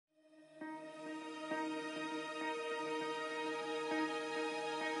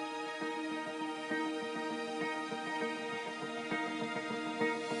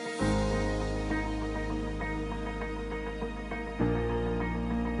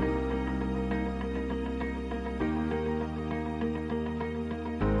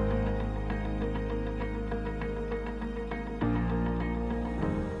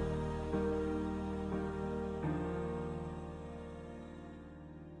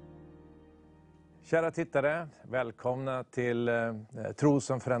Kära tittare, välkomna till Tro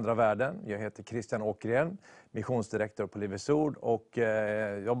som förändrar världen. Jag heter Christian Åkerhielm, missionsdirektör på Livets Ord och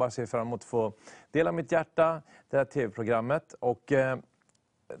jobbar sig fram emot att få dela mitt hjärta, det här tv-programmet. Och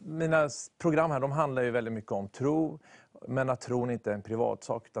mina program här, de handlar ju väldigt mycket om tro, men att tron inte är en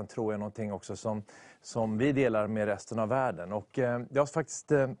privatsak, utan tro är någonting också som vi delar med resten av världen. Och jag har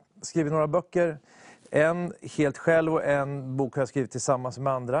faktiskt skrivit några böcker, en helt själv och en bok har jag skrivit tillsammans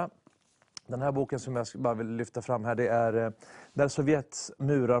med andra. Den här boken som jag bara vill lyfta fram här, det är När Sovjets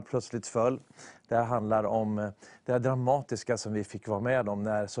murar plötsligt föll. Det handlar om det dramatiska som vi fick vara med om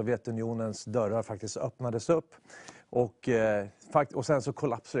när Sovjetunionens dörrar faktiskt öppnades upp. Och sen så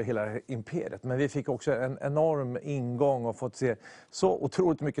kollapsade hela imperiet. Men vi fick också en enorm ingång och fått se så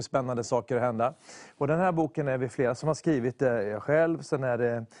otroligt mycket spännande saker hända. Och den här boken är vi flera som har skrivit det. Jag själv, sen är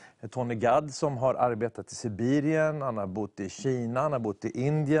det Tony Gadd som har arbetat i Sibirien. Han har bott i Kina, han har bott i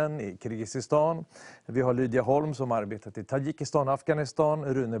Indien, i Kirgisistan. Vi har Lydia Holm som har arbetat i Tadzjikistan, Afghanistan.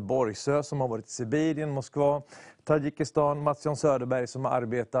 Rune Borgsö som har varit i Sibirien, Moskva, Tadzjikistan. Mats Jan Söderberg som har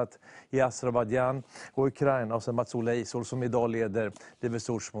arbetat i Azerbaijan och Ukraina. Och sen Mats-Ola Isol som idag leder Livets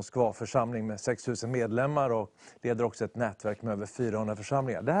Ords Moskva-församling med 6000 medlemmar och leder också ett nätverk med över 400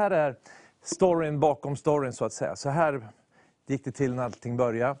 församlingar. Det här är storyn bakom storyn så att säga. Så här gick det till när allting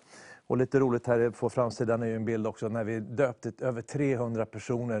började. Och lite roligt här på framsidan är ju en bild också när vi döpte över 300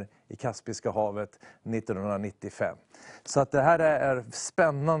 personer i Kaspiska havet 1995. Så att det här är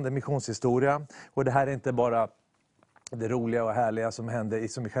spännande missionshistoria och det här är inte bara det roliga och härliga som hände i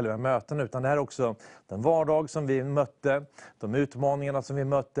själva möten, utan det här är också den vardag som vi mötte, de utmaningarna som vi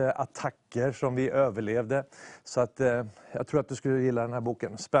mötte, attacker som vi överlevde. Så att jag tror att du skulle gilla den här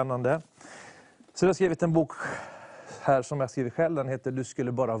boken. Spännande. Så jag har skrivit en bok här som jag skrivit själv, den heter Du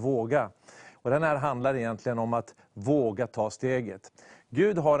skulle bara våga. Och den här handlar egentligen om att våga ta steget.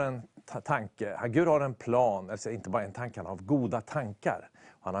 Gud har en tanke, Gud har en plan, alltså inte bara en tanke, han har goda tankar.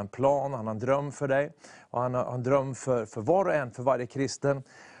 Han har en plan, han har en dröm för dig och han har en dröm för var och en, för varje kristen.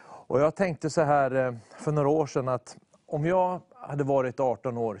 Och jag tänkte så här för några år sedan att om jag hade varit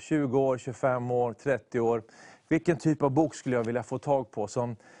 18 år, 20 år, 25 år, 30 år, vilken typ av bok skulle jag vilja få tag på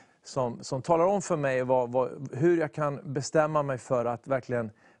som talar om för mig hur jag kan bestämma mig för att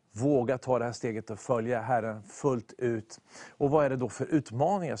verkligen våga ta det här steget och följa Herren fullt ut. Och vad är det då för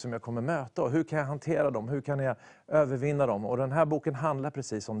utmaningar som jag kommer möta? Och hur kan jag hantera dem? Hur kan jag övervinna dem? Och den här boken handlar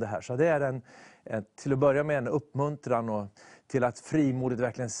precis om det här. Så det är till att börja med en uppmuntran och till att frimodigt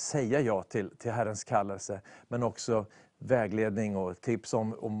verkligen säga ja till Herrens kallelse. Men också vägledning och tips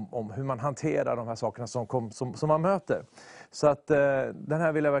om hur man hanterar de här sakerna som man möter. Så att den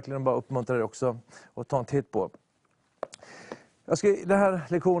här vill jag verkligen bara uppmuntra dig också och ta en titt på. I den här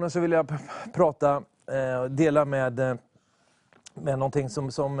lektionen så vill jag dela med någonting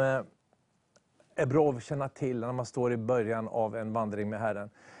som är bra att känna till när man står i början av en vandring med Herren.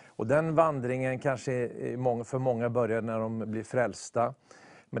 Och den vandringen kanske för många börjar när de blir frälsta.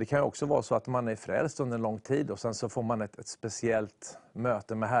 Men det kan ju också vara så att man är frälst under en lång tid och sen så får man ett speciellt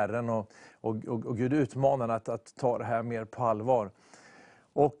möte med Herren och Gud utmanar att ta det här mer på allvar.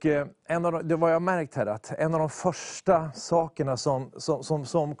 Och det var jag märkt här att en av de första sakerna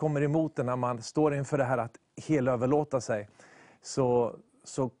som kommer emot när man står inför det här att helöverlåta sig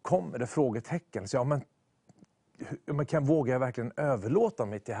så kommer det frågetecken. Så men vågar jag verkligen överlåta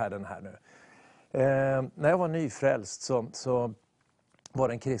mig till Herren här nu? När jag var nyfrälst så var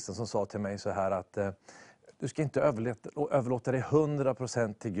det en kristen som sa till mig så här att du ska inte överlåta dig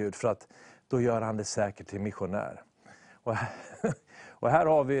 100% till Gud för att då gör han det säkert till missionär. Och här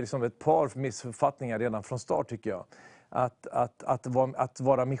har vi liksom ett par missuppfattningar redan från start tycker jag. Att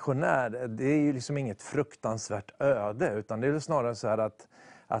vara missionär, det är ju liksom inget fruktansvärt öde, utan det är snarare så här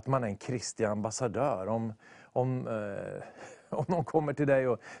att man är en kristig ambassadör. Om någon kommer till dig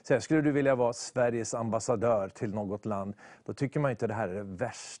och säger, skulle du vilja vara Sveriges ambassadör till något land? Då tycker man inte det här är det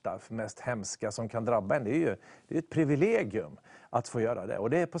värsta, mest hemska som kan drabba en. Det är ett privilegium att få göra det. Och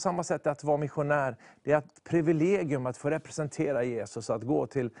det är på samma sätt att vara missionär. Det är ett privilegium att få representera Jesus, att gå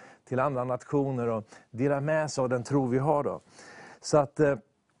till andra nationer och dela med sig av den tro vi har då. Så att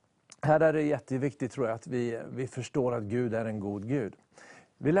här är det jätteviktigt tror jag att vi förstår att Gud är en god Gud.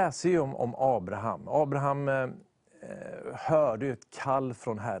 Vi läser ju om Abraham. Abraham hörde ju ett kall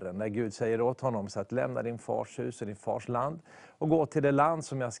från Herren när Gud säger åt honom så att lämna din fars hus och din fars land och gå till det land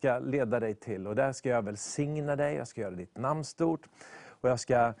som jag ska leda dig till. Och där ska jag välsigna dig, jag ska göra ditt namn stort och jag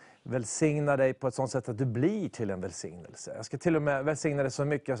ska välsigna dig på ett sådant sätt att du blir till en välsignelse. Jag ska till och med välsigna dig så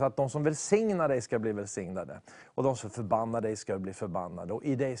mycket så att de som välsignar dig ska bli välsignade och de som förbannar dig ska bli förbannade. Och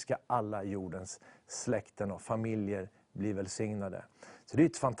i dig ska alla jordens släkten och familjer bli välsignade. Så det är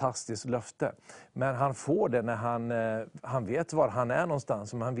ett fantastiskt löfte. Men han får det när han vet var han är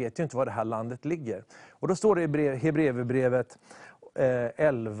någonstans, men han vet ju inte var det här landet ligger. Och då står det i Hebreerbrevet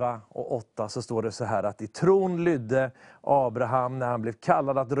 11 och 8 så står det så här att i tron lydde Abraham när han blev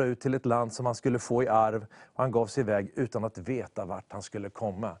kallad att dra ut till ett land som han skulle få i arv. Och han gav sig iväg utan att veta vart han skulle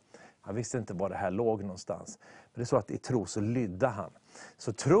komma. Han visste inte var det här låg någonstans. Men det är så att i tro så lydde han.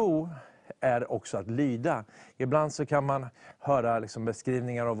 Så tro är också att lyda. Ibland så kan man höra liksom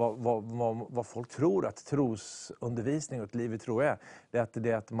beskrivningar av vad folk tror att trosundervisning och ett liv i tro är. Det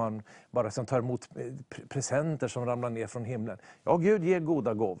är att man bara tar emot presenter som ramlar ner från himlen. Ja, Gud ger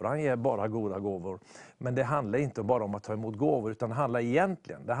goda gåvor. Han ger bara goda gåvor. Men det handlar inte bara om att ta emot gåvor, utan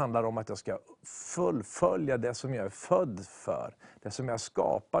det handlar om att jag ska fullfölja det som jag är född för. Det som jag är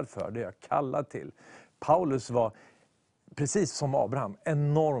skapad för, det jag är kallad till. Paulus var, precis som Abraham,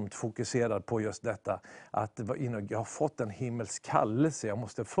 enormt fokuserad på just detta. Att jag har fått en himmelsk kallelse, jag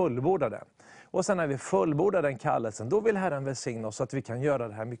måste fullborda den. Och sen när vi fullbordar den kallelsen, då vill Herren välsigna oss så att vi kan göra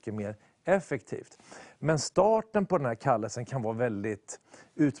det här mycket mer effektivt. Men starten på den här kallelsen kan vara väldigt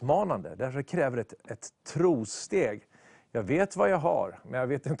utmanande. Därför kräver det ett trosteg. Jag vet vad jag har, men jag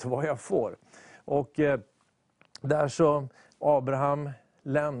vet inte vad jag får. Och där så Abraham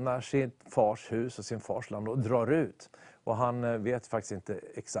lämnar sin fars hus och sin fars land och drar ut. Och han vet faktiskt inte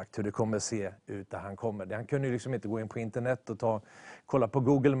exakt hur det kommer att se ut där han kommer. Han kunde ju liksom inte gå in på internet och kolla på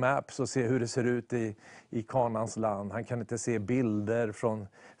Google Maps och se hur det ser ut i Kanans land. Han kan inte se bilder från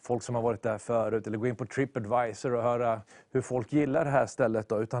folk som har varit där förut. Eller gå in på TripAdvisor och höra hur folk gillar det här stället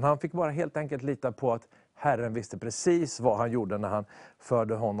då. Utan han fick bara helt enkelt lita på att Herren visste precis vad han gjorde när han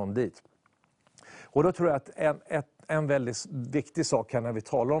förde honom dit. Och då tror jag att en väldigt viktig sak här när vi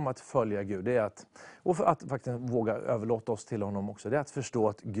talar om att följa Gud, det är att faktiskt våga överlåta oss till honom också. Det är att förstå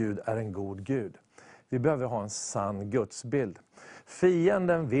att Gud är en god Gud. Vi behöver ha en sann gudsbild.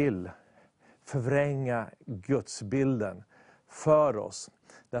 Fienden vill förvränga gudsbilden för oss.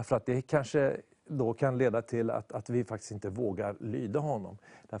 Därför att det kanske då kan leda till att vi faktiskt inte vågar lyda honom.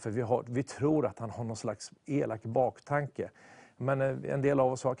 Därför vi tror att han har någon slags elak baktanke. Men en del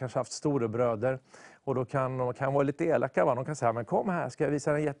av oss har kanske haft storebröder. Och då kan de vara lite elaka. Va? De kan säga, men kom här, ska jag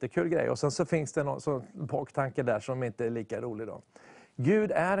visa en jättekul grej. Och sen så finns det någon sån baktanke där som inte är lika rolig då.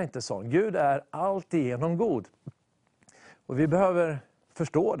 Gud är inte sån. Gud är alltigenom god. Och vi behöver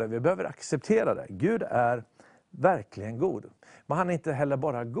förstå det. Vi behöver acceptera det. Gud är verkligen god. Men han är inte heller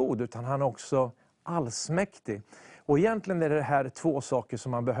bara god, utan han är också allsmäktig. Och egentligen är det här två saker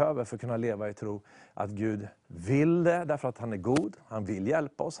som man behöver för att kunna leva i tro. Att Gud vill det därför att han är god. Han vill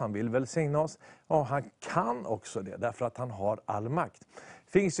hjälpa oss, han vill välsigna oss. Och han kan också det därför att han har all makt.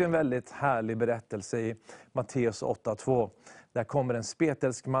 Det finns ju en väldigt härlig berättelse i Matteus 8:2. Där kommer en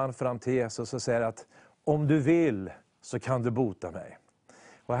spetälsk man fram till Jesus och säger att om du vill så kan du bota mig.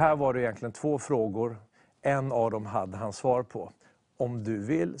 Och här var det egentligen två frågor. En av dem hade han svar på. Om du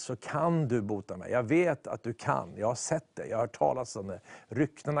vill så kan du bota mig. Jag vet att du kan. Jag har sett det. Jag har hört talas om det.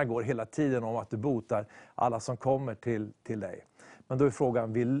 Ryktena går hela tiden om att du botar alla som kommer till dig. Men då är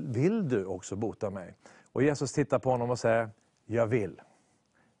frågan, vill du också bota mig? Och Jesus tittar på honom och säger, jag vill.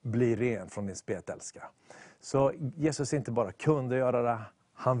 Bli ren från din spetälska. Så Jesus inte bara kunde göra det,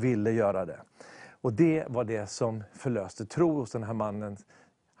 han ville göra det. Och det var det som förlöste tro hos den här mannen.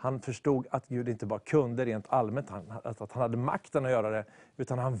 Han förstod att Gud inte bara kunde rent allmänt, att han hade makten att göra det,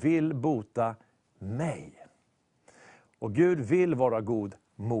 utan han vill bota mig. Och Gud vill vara god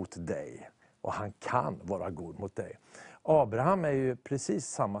mot dig. Och han kan vara god mot dig. Abraham är ju precis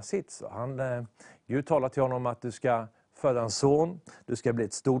samma sits. Gud talar till honom att du ska föda en son, du ska bli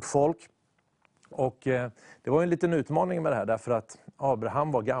ett stort folk. Och det var en liten utmaning med det här, därför att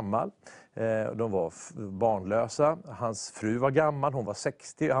Abraham var gammal. De var barnlösa. Hans fru var gammal, hon var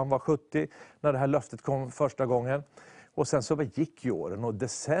 60, han var 70 när det här löftet kom första gången. Och sen så gick ju åren och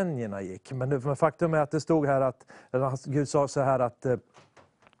decennierna gick. Men faktum är att det stod här att Gud sa så här att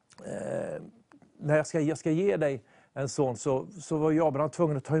när jag ska ge dig en son, så var ju Abraham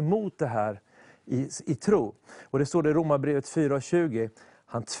tvungen att ta emot det här i tro. Och det står i Romarbrevet 4:20.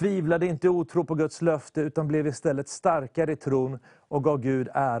 Han tvivlade inte i otro på Guds löfte, utan blev istället starkare i tron och gav Gud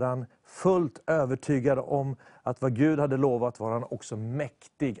äran, fullt övertygad om att vad Gud hade lovat var han också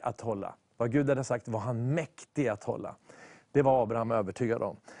mäktig att hålla. Vad Gud hade sagt var han mäktig att hålla. Det var Abraham övertygad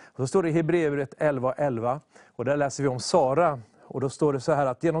om. Och så står det i Hebreerbrevet 11:11, och där läser vi om Sara. Och då står det så här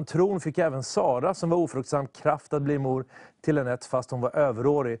att genom tron fick även Sara, som var ofruktsam, kraft att bli mor till en ett fast hon var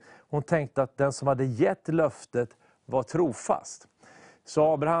överårig. Hon tänkte att den som hade gett löftet var trofast.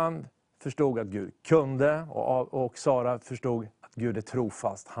 Så Abraham förstod att Gud kunde, och Sara förstod Gud är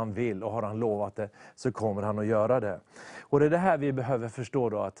trofast, han vill, och har han lovat det så kommer han att göra det. Och det är det här vi behöver förstå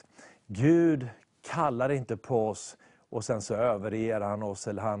då, att Gud kallar inte på oss och sen så överger han oss,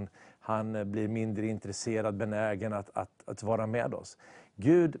 eller han blir mindre intresserad, benägen att vara med oss.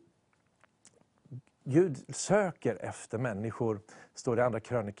 Gud söker efter människor, står det i andra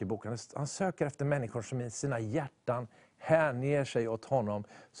krönikeboken. Han söker efter människor som i sina hjärtan hänger sig åt honom,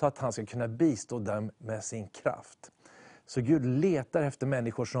 så att han ska kunna bistå dem med sin kraft. Så Gud letar efter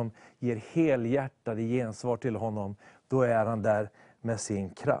människor som ger helhjärtade gensvar till honom. Då är han där med sin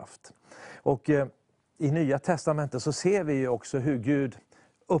kraft. Och i Nya testamentet så ser vi ju också hur Gud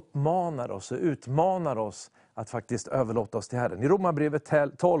uppmanar oss och utmanar oss att faktiskt överlåta oss till Herren. I Romarbrevet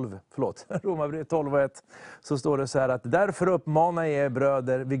 12 och 1 så står det så här att därför uppmanar jag er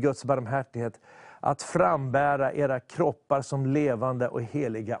bröder vid Guds barmhärtighet att frambära era kroppar som levande och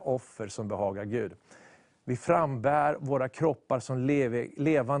heliga offer som behagar Gud. Vi frambär våra kroppar som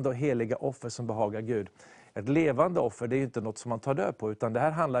levande och heliga offer som behagar Gud. Ett levande offer, det är ju inte något som man tar död på, utan det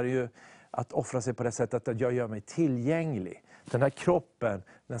här handlar ju att offra sig på det sättet att jag gör mig tillgänglig. Den här kroppen,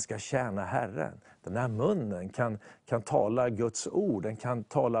 den ska tjäna Herren. Den här munnen kan tala Guds ord, den kan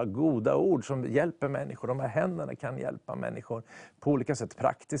tala goda ord som hjälper människor. De här händerna kan hjälpa människor på olika sätt,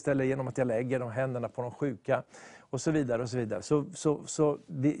 praktiskt eller genom att jag lägger de händerna på de sjuka och så vidare. Och så vidare. Så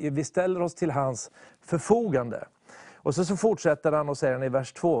vi ställer oss till hans förfogande. Och så fortsätter han och säger i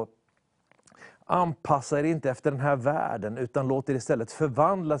vers 2: anpassa er inte efter den här världen, utan låt er istället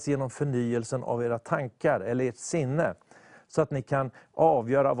förvandlas genom förnyelsen av era tankar eller ert sinne, så att ni kan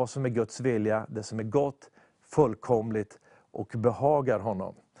avgöra vad som är Guds vilja, det som är gott, fullkomligt och behagar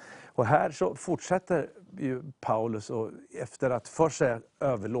honom. Och här så fortsätter ju Paulus, och efter att först säga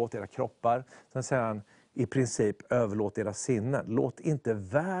överlåt era kroppar, sen säger han i princip överlåt era sinnen. Låt inte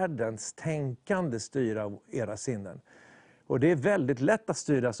världens tänkande styra era sinnen. Och det är väldigt lätt att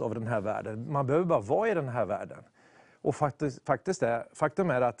styras av den här världen. Man behöver bara vara i den här världen. Och faktum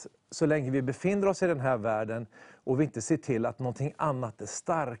är att så länge vi befinner oss i den här världen och vi inte ser till att någonting annat är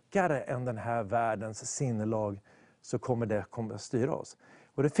starkare än den här världens sinnelag, så kommer det att styra oss.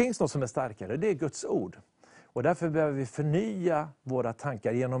 Och det finns något som är starkare, det är Guds ord. Och därför behöver vi förnya våra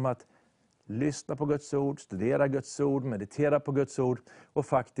tankar genom att lyssna på Guds ord, studera Guds ord, meditera på Guds ord och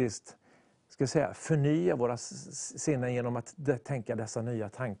faktiskt förnya våra sinnen genom att tänka dessa nya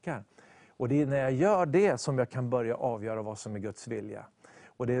tankar. Och det är när jag gör det som jag kan börja avgöra vad som är Guds vilja.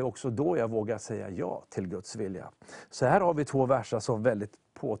 Och det är också då jag vågar säga ja till Guds vilja. Så här har vi 2 verser som väldigt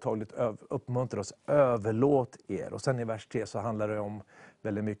påtagligt uppmuntrar oss. Överlåt er. Och sen i vers 3 så handlar det om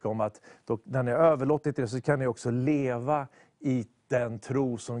väldigt mycket om att när ni har överlåtit er så kan ni också leva i den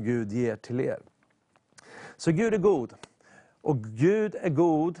tro som Gud ger till er. Så Gud är god. Och Gud är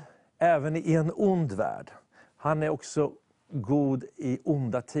god även i en ond värld. Han är också god i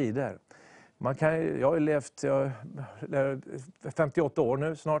onda tider. Jag har levt 58 år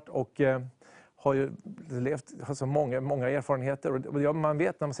nu snart och har ju levt alltså många erfarenheter. Och man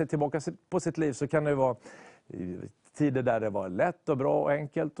vet när man ser tillbaka på sitt liv så kan det vara tider där det var lätt och bra och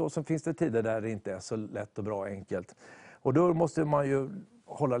enkelt, och så finns det tider där det inte är så lätt och bra och enkelt. Och då måste man ju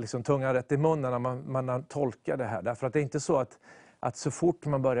hålla tungan rätt i munnen när man tolkar det här. Därför att det är inte så att så fort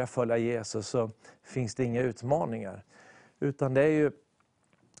man börjar följa Jesus så finns det inga utmaningar. Utan det är ju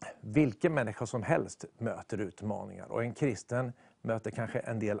vilken människa som helst möter utmaningar. Och en kristen möter kanske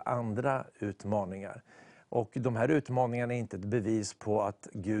en del andra utmaningar. Och de här utmaningarna är inte ett bevis på att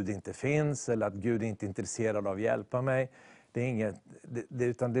Gud inte finns eller att Gud inte är intresserad av att hjälpa mig.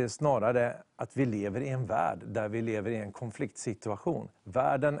 Utan det är snarare att vi lever i en värld där vi lever i en konfliktsituation.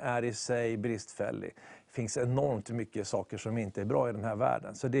 Världen är i sig bristfällig. Det finns enormt mycket saker som inte är bra i den här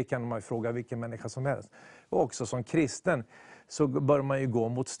världen. Så det kan man ju fråga vilken människa som helst. Och också som kristen så bör man ju gå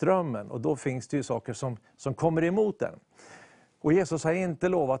mot strömmen. Och då finns det ju saker som kommer emot den. Och Jesus har inte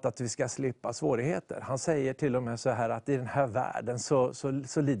lovat att vi ska slippa svårigheter. Han säger till och med så här att i den här världen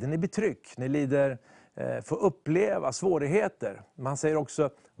så lider ni betryck. Ni får uppleva svårigheter. Man säger också,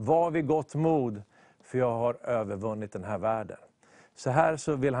 var vid gott mod för jag har övervunnit den här världen. Så här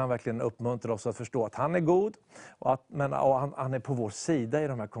så vill han verkligen uppmuntra oss att förstå att han är god. Och han är på vår sida i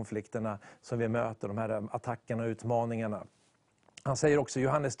de här konflikterna som vi möter. De här attackerna och utmaningarna. Han säger också i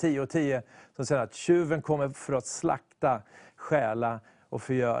Johannes 10:10 som säger att tjuven kommer för att slakta, stjäla och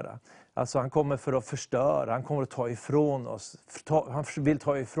förgöra. Alltså han kommer för att förstöra, han kommer att ta ifrån oss. Han vill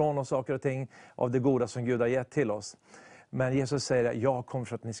ta ifrån oss saker och ting av det goda som Gud har gett till oss. Men Jesus säger att jag kommer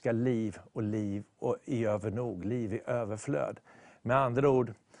för att ni ska ha liv och i övernog, liv i överflöd. Med andra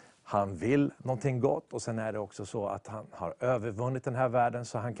ord, Han vill någonting gott, och sen är det också så att han har övervunnit den här världen,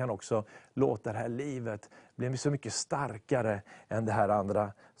 så han kan också låta det här livet bli så mycket starkare än det här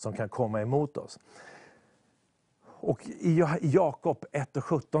andra som kan komma emot oss. Och i Jakob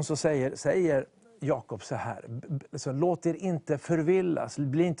 1:17 så säger Jakob så här: så låt er inte förvillas,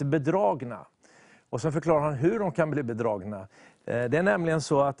 bli inte bedragna. Och så förklarar han hur de kan bli bedragna. Det är nämligen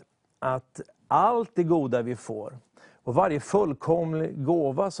så att allt det goda vi får, och varje fullkomlig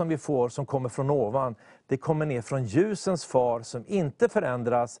gåva som vi får som kommer från ovan, det kommer ner från ljusens far som inte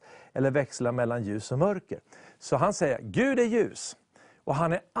förändras eller växlar mellan ljus och mörker. Så han säger, Gud är ljus. Och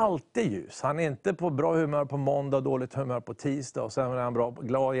han är alltid ljus. Han är inte på bra humör på måndag, dåligt humör på tisdag, och sen är han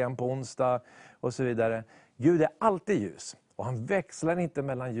glad igen på onsdag och så vidare. Gud är alltid ljus. Och han växlar inte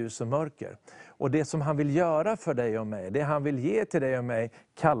mellan ljus och mörker. Och det som han vill göra för dig och mig, det han vill ge till dig och mig,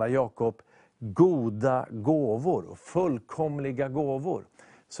 kallar Jakob goda gåvor och fullkomliga gåvor.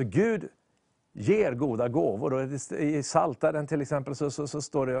 Så Gud ger goda gåvor. Och i Psaltaren till exempel så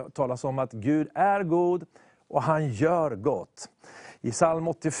står det, talas om att Gud är god och han gör gott. I psalm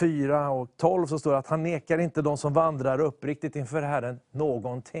 84 och 12 så står det att han nekar inte de som vandrar uppriktigt inför Herren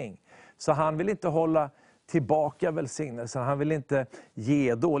någonting. Så han vill inte hålla tillbaka välsignelsen. Han vill inte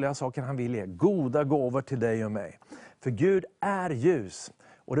ge dåliga saker. Han vill ge goda gåvor till dig och mig. För Gud är ljus.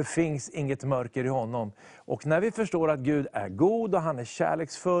 Och det finns inget mörker i honom. Och när vi förstår att Gud är god och han är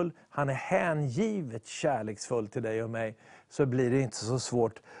kärleksfull. Han är hängivet kärleksfull till dig och mig. Så blir det inte så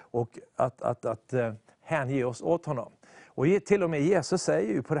svårt att hänge oss åt honom. Och till och med Jesus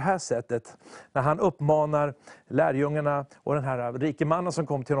säger ju på det här sättet, när han uppmanar lärjungarna och den här rike mannen som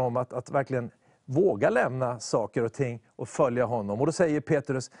kom till honom att verkligen våga lämna saker och ting och följa honom. Och då säger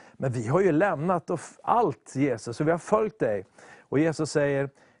Petrus, men vi har ju lämnat allt Jesus, och vi har följt dig. Och Jesus säger,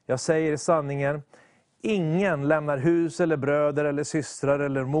 jag säger i sanningen, ingen lämnar hus eller bröder eller systrar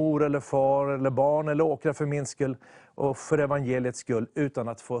eller mor eller far eller barn eller åkrar för min skull och för evangeliets skull utan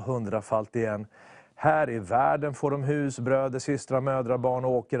att få 100-falt igen. Här i världen får de hus, bröder, systrar, mödrar, barn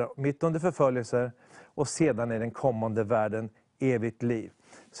och åker mitt under förföljelser. Och sedan i den kommande världen evigt liv.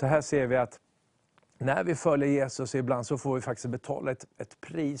 Så här ser vi att när vi följer Jesus ibland så får vi faktiskt betala ett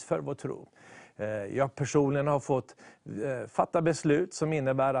pris för vår tro. Jag personligen har fått fatta beslut som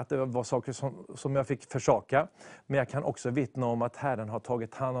innebär att det var saker som jag fick försaka. Men jag kan också vittna om att Herren har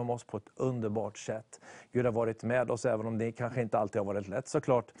tagit hand om oss på ett underbart sätt. Gud har varit med oss, även om det kanske inte alltid har varit lätt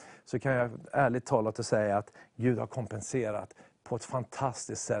såklart. Så kan jag ärligt talat säga att Gud har kompenserat på ett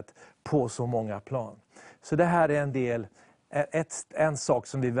fantastiskt sätt på så många plan. Så det här är en sak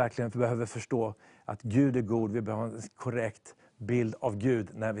som vi verkligen behöver förstå. Att Gud är god, vi behöver en korrekt bild av Gud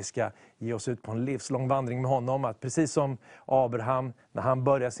när vi ska ge oss ut på en livslång vandring med honom. Att precis som Abraham, när han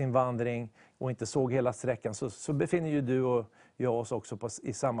började sin vandring och inte såg hela sträckan, så befinner ju du och jag oss också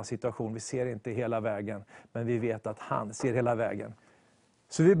i samma situation. Vi ser inte hela vägen, men vi vet att han ser hela vägen.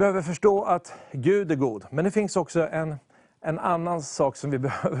 Så vi behöver förstå att Gud är god. Men det finns också en annan sak som vi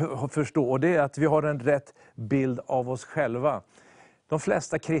behöver förstå, och det är att vi har en rätt bild av oss själva. De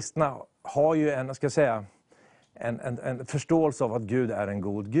flesta kristna har ju en förståelse av att Gud är en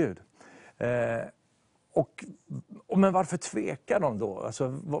god Gud. Men varför tvekar de då?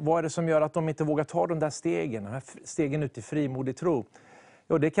 Alltså, vad är det som gör att de inte vågar ta de där stegen ut i frimodig tro?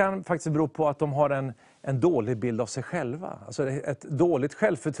 Jo, det kan faktiskt bero på att de har en dålig bild av sig själva. Alltså, ett dåligt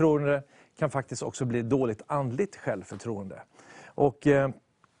självförtroende kan faktiskt också bli dåligt andligt självförtroende. Och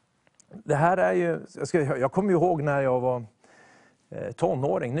det här är ju, jag kommer ihåg när jag var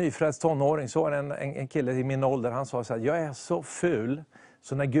nyfrälst tonåring, så var det en kille i min ålder, han sa så här: jag är så ful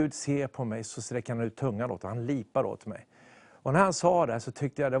så när Gud ser på mig så sträcker han ut tungan åt, han lipar åt mig. Och när han sa det så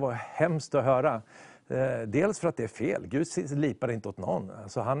tyckte jag det var hemskt att höra. Dels för att det är fel, Gud lipar inte åt någon,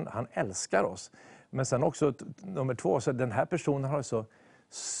 alltså han älskar oss. Men sen också nummer 2, så den här personen har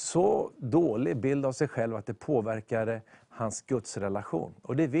så dålig bild av sig själv att det påverkar hans gudsrelation.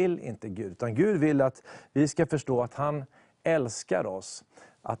 Och det vill inte Gud, utan Gud vill att vi ska förstå att han älskar oss.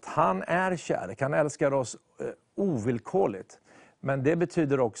 Att han är kärlek, han älskar oss ovillkorligt. Men det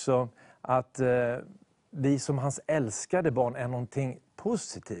betyder också att vi som hans älskade barn är någonting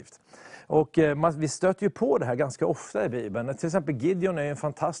positivt. Och vi stöter ju på det här ganska ofta i Bibeln. Till exempel Gideon är ett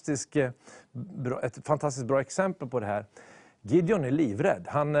fantastiskt bra exempel på det här. Gideon är livrädd.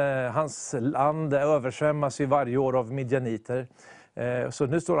 Hans land översvämmas ju varje år av midjaniter. Så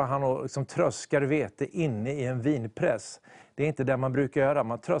nu står han och liksom tröskar vete inne i en vinpress. Det är inte det man brukar göra.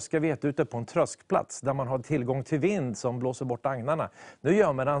 Man tröskar vete ute på en tröskplats där man har tillgång till vind som blåser bort agnarna. Nu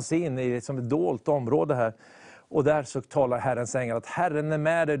gömmer han sig in i liksom ett dolt område här. Och där så talar Herrens ängel att Herren är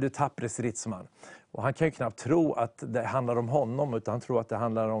med dig, du tappre stridsman. Och han kan ju knappt tro att det handlar om honom, utan han tror att det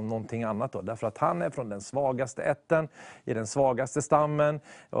handlar om någonting annat då. Därför att han är från den svagaste ätten, i den svagaste stammen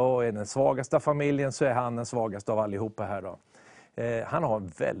och i den svagaste familjen, så är han den svagaste av allihopa här då. Han har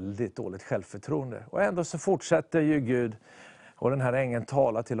väldigt dåligt självförtroende. Och ändå så fortsätter ju Gud, och den här ängeln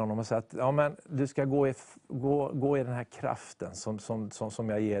talar till honom och säger att ja, men du ska gå i den här kraften som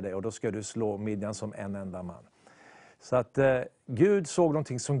jag ger dig, och då ska du slå Midjan som en enda man. Så att Gud såg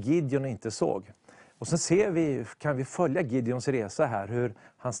någonting som Gideon inte såg. Och sen kan vi följa Gideons resa här, hur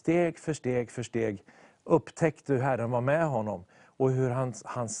han steg för steg upptäckte hur Herren var med honom. Och hur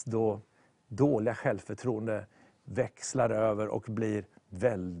hans då dåliga självförtroende växlar över och blir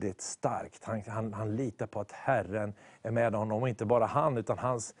väldigt starkt. Han litar på att Herren är med honom, och inte bara han, utan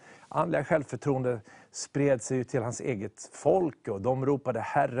hans andliga självförtroende spred sig till hans eget folk. Och de ropade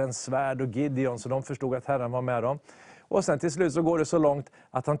Herrens svärd och Gideon, så de förstod att Herren var med dem. Och sen till slut så går det så långt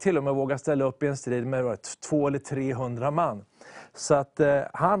att han till och med vågar ställa upp i en strid med 200 eller 300 man. Så att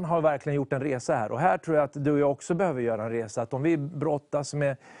han har verkligen gjort en resa här. Och här tror jag att du och jag också behöver göra en resa. Att om vi brottas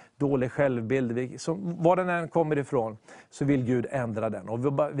med dålig självbild, var den än kommer ifrån, så vill Gud ändra den. Och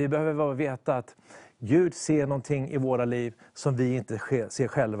vi behöver bara veta att Gud ser någonting i våra liv som vi inte ser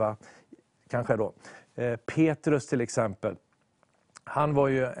själva. Kanske då. Petrus till exempel. Han var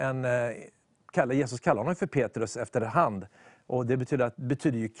ju Jesus kallar honom för Petrus efterhand. Och det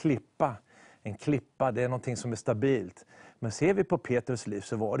betyder ju klippa. En klippa, det är någonting som är stabilt. Men ser vi på Petrus liv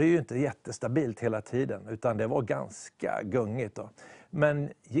så var det ju inte jättestabilt hela tiden. Utan det var ganska gungigt då. Men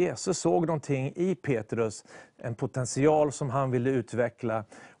Jesus såg någonting i Petrus. En potential som han ville utveckla.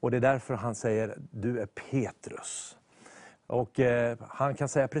 Och det är därför han säger, du är Petrus. Och han kan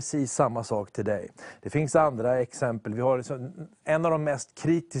säga precis samma sak till dig. Det finns andra exempel. Vi har en av de mest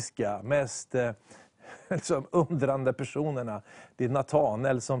kritiska, mest undrande personerna. Det är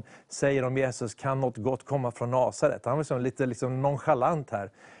Natanael som säger om Jesus, kan något gott komma från Nasaret? Han är lite nonchalant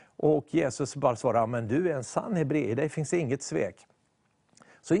här. Och Jesus bara svarar, men du är en sann hebré, i dig finns inget svek.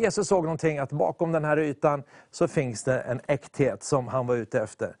 Så Jesus såg någonting, att bakom den här ytan så finns det en äkthet som han var ute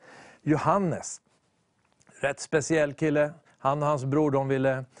efter. Johannes, rätt speciell kille. Han och hans bror, de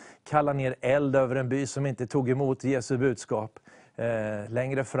ville kalla ner eld över en by som inte tog emot Jesu budskap.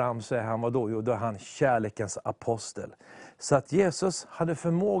 Längre fram så är han då är han kärlekens apostel. Så att Jesus hade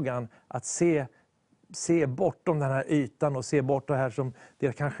förmågan att se bortom den här ytan och se bort det här som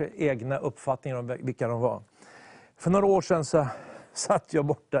deras kanske egna uppfattningar om vilka de var. För några år sedan så satt jag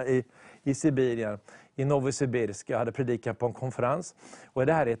borta i Sibirien, i Novosibirsk. Jag hade predikat på en konferens. Och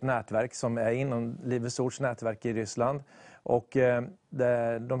det här är ett nätverk som är inom Livets Ords nätverk i Ryssland. Och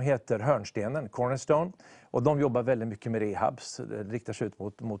de heter Hörnstenen, Cornerstone. Och de jobbar väldigt mycket med rehabs. Det riktar sig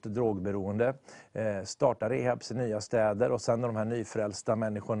ut mot drogberoende. Startar rehabs i nya städer. Och sen när de här nyfrälsta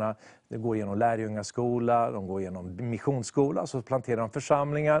människorna går igenom lärjungaskola, de går igenom missionsskola. Så planterar de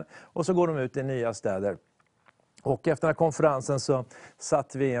församlingar och så går de ut i nya städer. Och efter den här konferensen så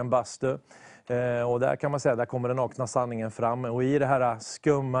satt vi i en bastu. Och där kan man säga, där kommer den nakna sanningen fram. Och i det här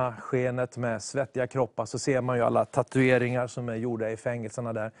skumma skenet med svettiga kroppar så ser man ju alla tatueringar som är gjorda i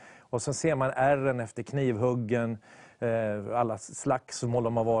fängelserna där. Och så ser man ärren efter knivhuggen, alla slagsmål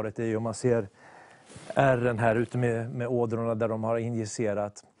de har varit i. Och man ser ärren här ute med ådrorna där de har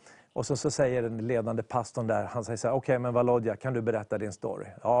injicerat. Och så säger den ledande pastorn där, han säger så här, okej, men Volodja, kan du berätta din story?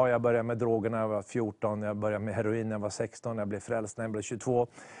 Ja, jag började med drogerna när jag var 14, jag började med heroin när jag var 16, jag blev frälst när jag blev 22. Och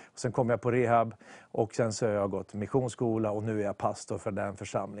sen kom jag på rehab och sen så har jag gått missionsskola och nu är jag pastor för den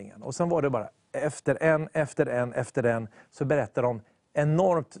församlingen. Och sen var det bara efter en så berättar de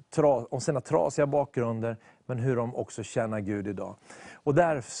enormt om sina trasiga bakgrunder, men hur de också känner Gud idag. Och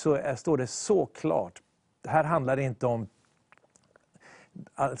där står det så klart, det här handlar inte om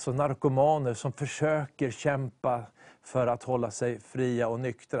alltså narkomaner som försöker kämpa för att hålla sig fria och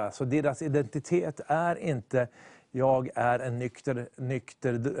nyktra. Så deras identitet är inte, jag är en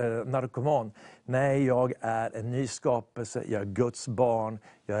nykter narkoman. Nej, jag är en ny skapelse, jag är Guds barn,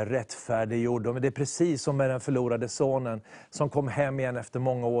 jag är rättfärdiggjord. Men det är precis som med den förlorade sonen som kom hem igen efter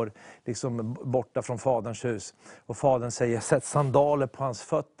många år liksom borta från faderns hus. Och fadern säger, sätt sandaler på hans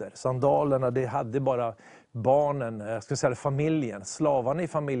fötter. Sandalerna, det hade bara barnen, jag ska säga familjen, slavarna i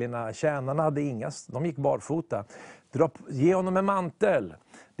familjerna, tjänarna hade inga, de gick barfota. Ge honom en mantel.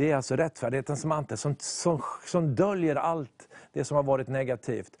 Det är alltså rättfärdighetens mantel som döljer allt det som har varit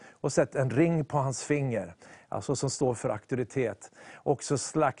negativt. Och sätt en ring på hans finger, alltså som står för auktoritet. Och så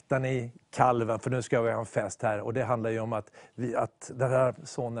slaktar ni kalven, för nu ska vi ha en fest här. Och det handlar ju om att den här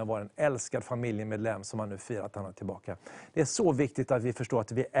sonen var en älskad familjemedlem som han nu firar att han är tillbaka. Det är så viktigt att vi förstår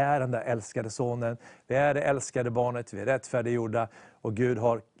att vi är den där älskade sonen. Vi är det älskade barnet, vi är rättfärdiggjorda. Och Gud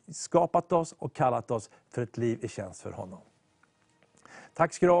har skapat oss och kallat oss för ett liv i tjänst för honom.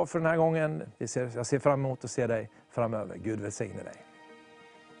 Tack ska du ha för den här gången. Jag ser fram emot att se dig framöver. Gud välsigne dig.